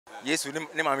Yes, we name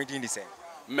didn't say.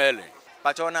 Mele.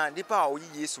 Patrona, the power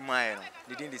yes to mine.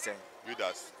 Didn't say.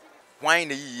 Judas. Why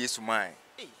the yes to mine?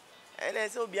 And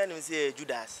let's all be able to say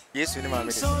Judas. Yes, we name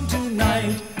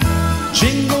tonight.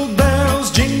 Jingle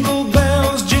bells,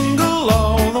 jingle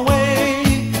all the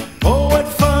way. Oh, what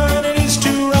fun it is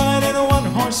to ride in a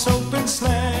one-horse open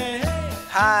sleigh.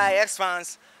 Hi,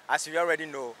 X-fans. As you already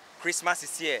know, Christmas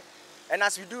is here. And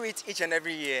as we do it each and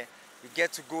every year, we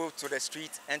get to go to the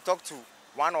street and talk to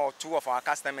one or two of our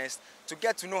customers to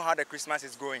get to know how the Christmas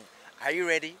is going. Are you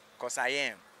ready? Because I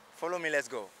am. Follow me, let's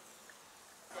go.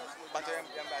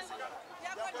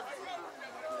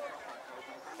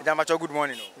 Jamacho, good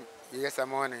morning. Yes, good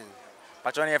morning.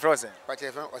 Patron, you're frozen.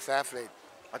 Patron, was afraid.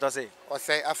 What I say? Was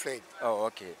say afraid. Oh,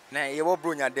 okay. Now, you will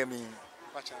bring your demi.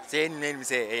 Say name,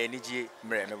 say, Niji,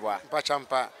 Mremwa.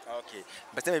 Pachampa. Okay.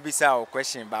 But let me be a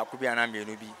question about could be an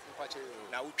ambient.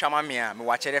 Now, Chamamia, me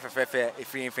watch it if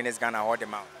free Infinix gonna hold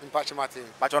them out. In Pachamati.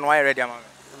 Patron, why ready? In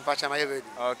Pachamay ready.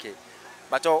 Okay.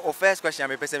 But our first question,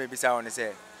 I'm person maybe on the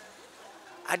say.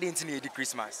 I didn't need the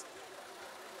Christmas.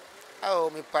 Oh,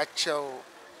 me Pacho.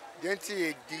 Didn't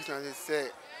see this one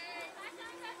say.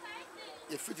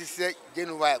 If it is said,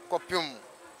 January, copium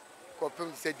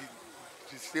said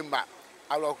December.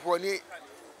 I will hold it.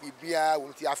 Bibia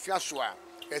won't see a fiasua.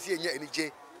 I see any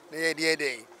J. Near the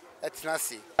day. That's not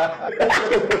see.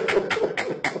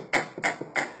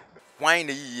 Why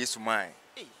the years to mine?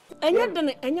 And you're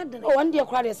done. Oh, and you're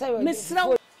quite a say, Miss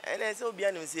Snow. And let's all be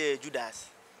able to say Judas.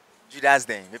 Judas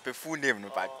then, make a full name, no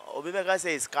part. Obeka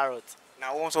say it's carrot.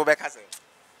 Now, once over cousin.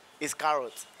 It's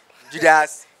carrot.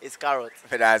 Judas is carrot.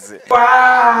 That's it.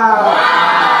 Wow!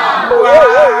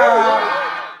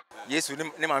 Yes, we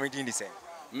name I'm doing the same.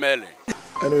 Mele.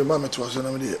 Anyway, Mamma was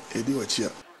on the Eddie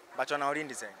here. But you're now doing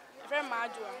the same. Very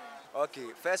Majua. Okay,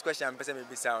 first question I'm person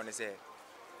maybe sound and say.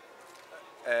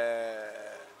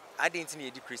 I didn't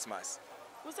need the Christmas.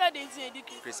 Who said they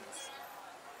didn't Christmas.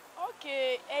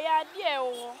 Okay, a dear,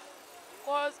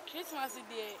 cause Christmas is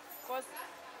there, cause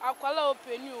I'll call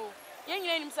open you. Young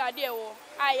names are there,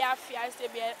 I have fear to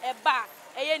be a bar,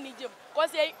 a nijum,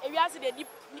 cause if you ask the deep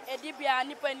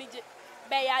nipper nijum,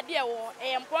 by a dear,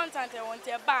 a important I want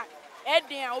a bar,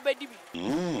 Eddie, obey.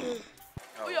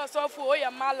 We are so for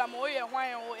your malam or your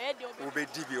wine or Eddie, obey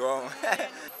DB.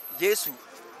 Yes,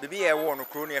 baby, I want to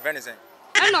crony of anything.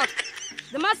 I'm not.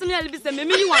 The master nearly be the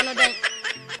mimi one of them.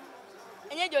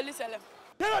 And yet you listen.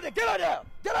 Get out there! Get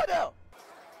out there!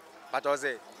 But was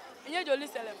it? And yet you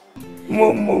listen.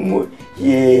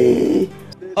 Yeah.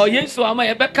 Oh, yes, so I'm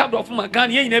a backup of my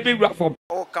gun. You never grab for.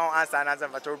 Oh, can't answer and answer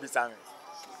for be some.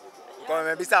 Come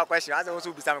and be some question. Answer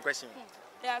also be some question.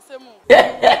 Yeah, some more.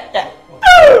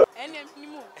 And then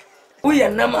more. We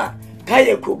are Nama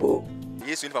Kaya Kubo.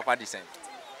 Yes, we papa the same.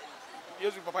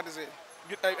 Yes, Papa say.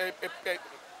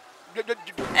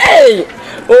 Hey!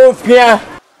 Oh, Pia!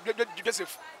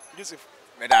 Joseph.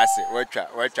 That's it. Watch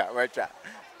out.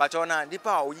 But on the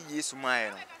power, yes, to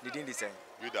mine. Didn't the same.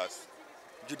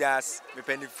 Judas, me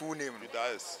penny full name.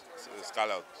 Judas.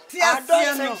 Scarlet. I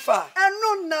don't think far.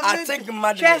 I think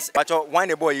madness. But why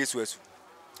the boy is worse?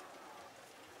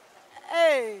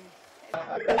 Hey.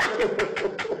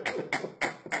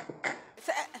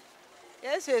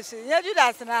 Yes, you do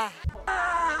that now.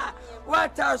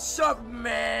 What a shock,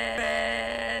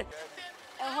 man!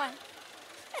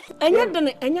 And you're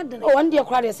done. Oh, and you're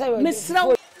quite a say, Miss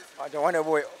Snow. One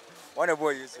boy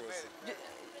is worse.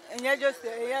 And you're just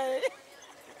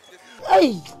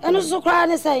hey, and also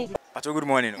crying and say. But good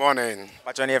morning. Morning.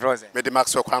 But you're frozen. Made the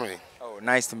Max Kwame. Oh,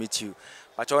 nice to meet you.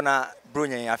 But you're not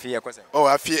Brunia, I feel. Oh,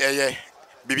 I feel a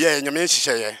Bibia and your man,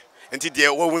 she until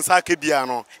the woman's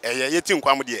Sakibiano, a yetin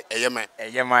quamody, a yeman.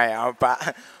 My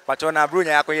but you're not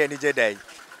Brunia, I could any day.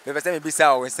 The first time be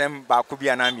sour with some Bakubi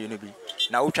and Amubi.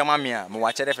 Now, Uchamamia,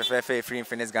 Mwatch FFA free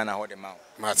Infinix Ghana hold them out.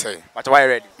 Mate. But why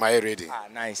ready? My ready. Ah,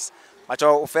 nice. But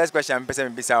your first question, I'm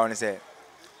person be sour and say,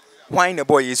 why the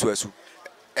boy is worse?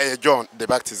 John, the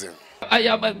baptism. I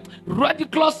am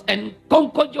ridiculous and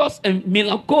contagious and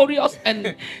melancholious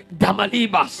and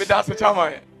damalibas. But that's the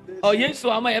time. Oh, yes, so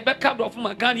I'm a backup of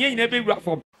my gun. You never grab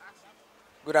for.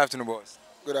 Good afternoon, boss.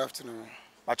 Good afternoon.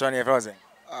 But you're frozen.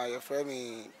 Your friend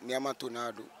Niama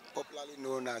Tornado, popularly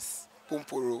known as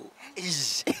Pumpuru.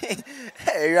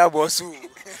 Hey, you are boss.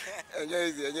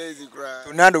 Easy cry.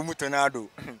 Tornado.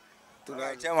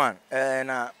 Chairman,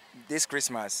 and this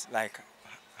Christmas, like,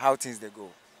 how things they go?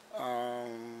 I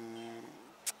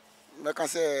can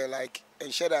say, like,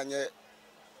 and share that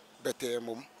better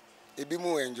mom. It be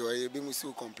more enjoy, it be more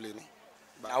so complaining.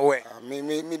 But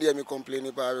me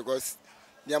complaining because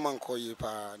Niaman call you,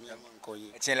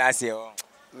 last year.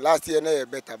 Last year, no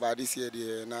better, but this year,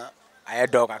 I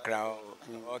dog akra.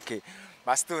 Okay.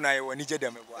 But still now you need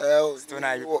them. Still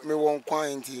now me won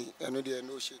quantity and no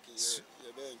shaking.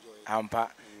 You be enjoy. Ampa.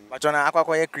 But on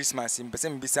akwa Christmas, in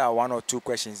person bisa 1 or 2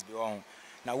 questions be on.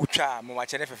 Na ucha mo wa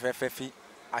chere fefe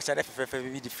I chere fefe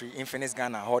be the free Infinix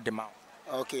Ghana hold them out.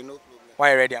 Okay, no problem.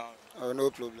 Why you ready? Oh, no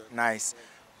problem. Nice.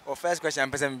 Our first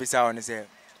question person bisa on is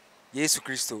Yesu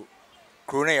Christo.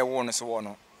 Corona ye won so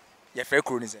no. Ye fair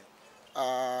corona is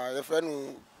Your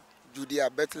friend Judea,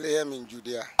 Bethlehem in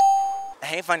Judea.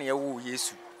 Hey fan ye wo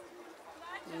Yesu.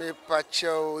 Me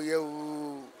pacho ye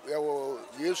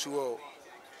Yesu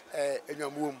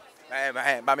enyamum.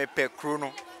 Ba me pe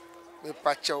krono. Me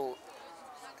pacho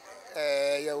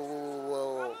ye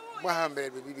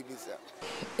Muhammad baby bisa.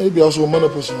 Maybe also man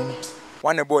person.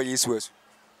 One boy Yesu.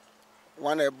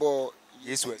 One boy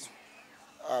Yesu.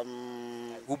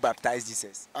 Who baptized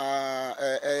Jesus?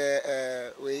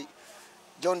 Wait,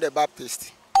 John the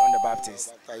Baptist. John the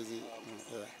Baptist.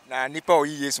 Yeah. Na nipa o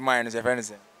Yesu man is a friend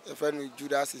say. A friend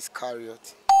Judas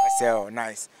Iscariot. So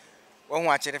nice. When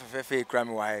we chere fefe kra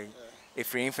me why e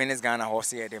free Infinix Ghana ho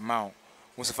say the man.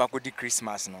 Mo so fa ko di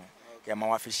Christmas no. Ya ma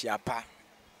wa fishi apa.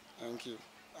 Thank you.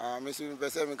 Me so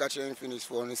person me catch Infinix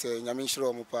for no say nyame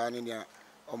nhiro mo pa ne nia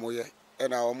omoye. E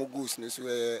na omo goose ne so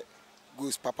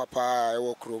goose papa e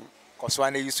wo krom. Cause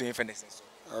one use to Infinix.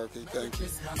 Okay, thank you.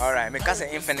 All right, me can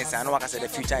say Infinix. I know what I say the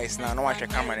future is now. No one can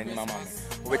come and mama.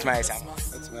 With my exam.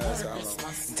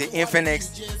 The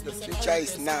Infinix. The future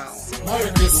is now. Merry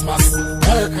Christmas,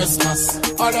 Merry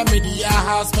Christmas. All the media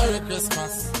house, Merry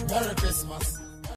Christmas, Merry Christmas.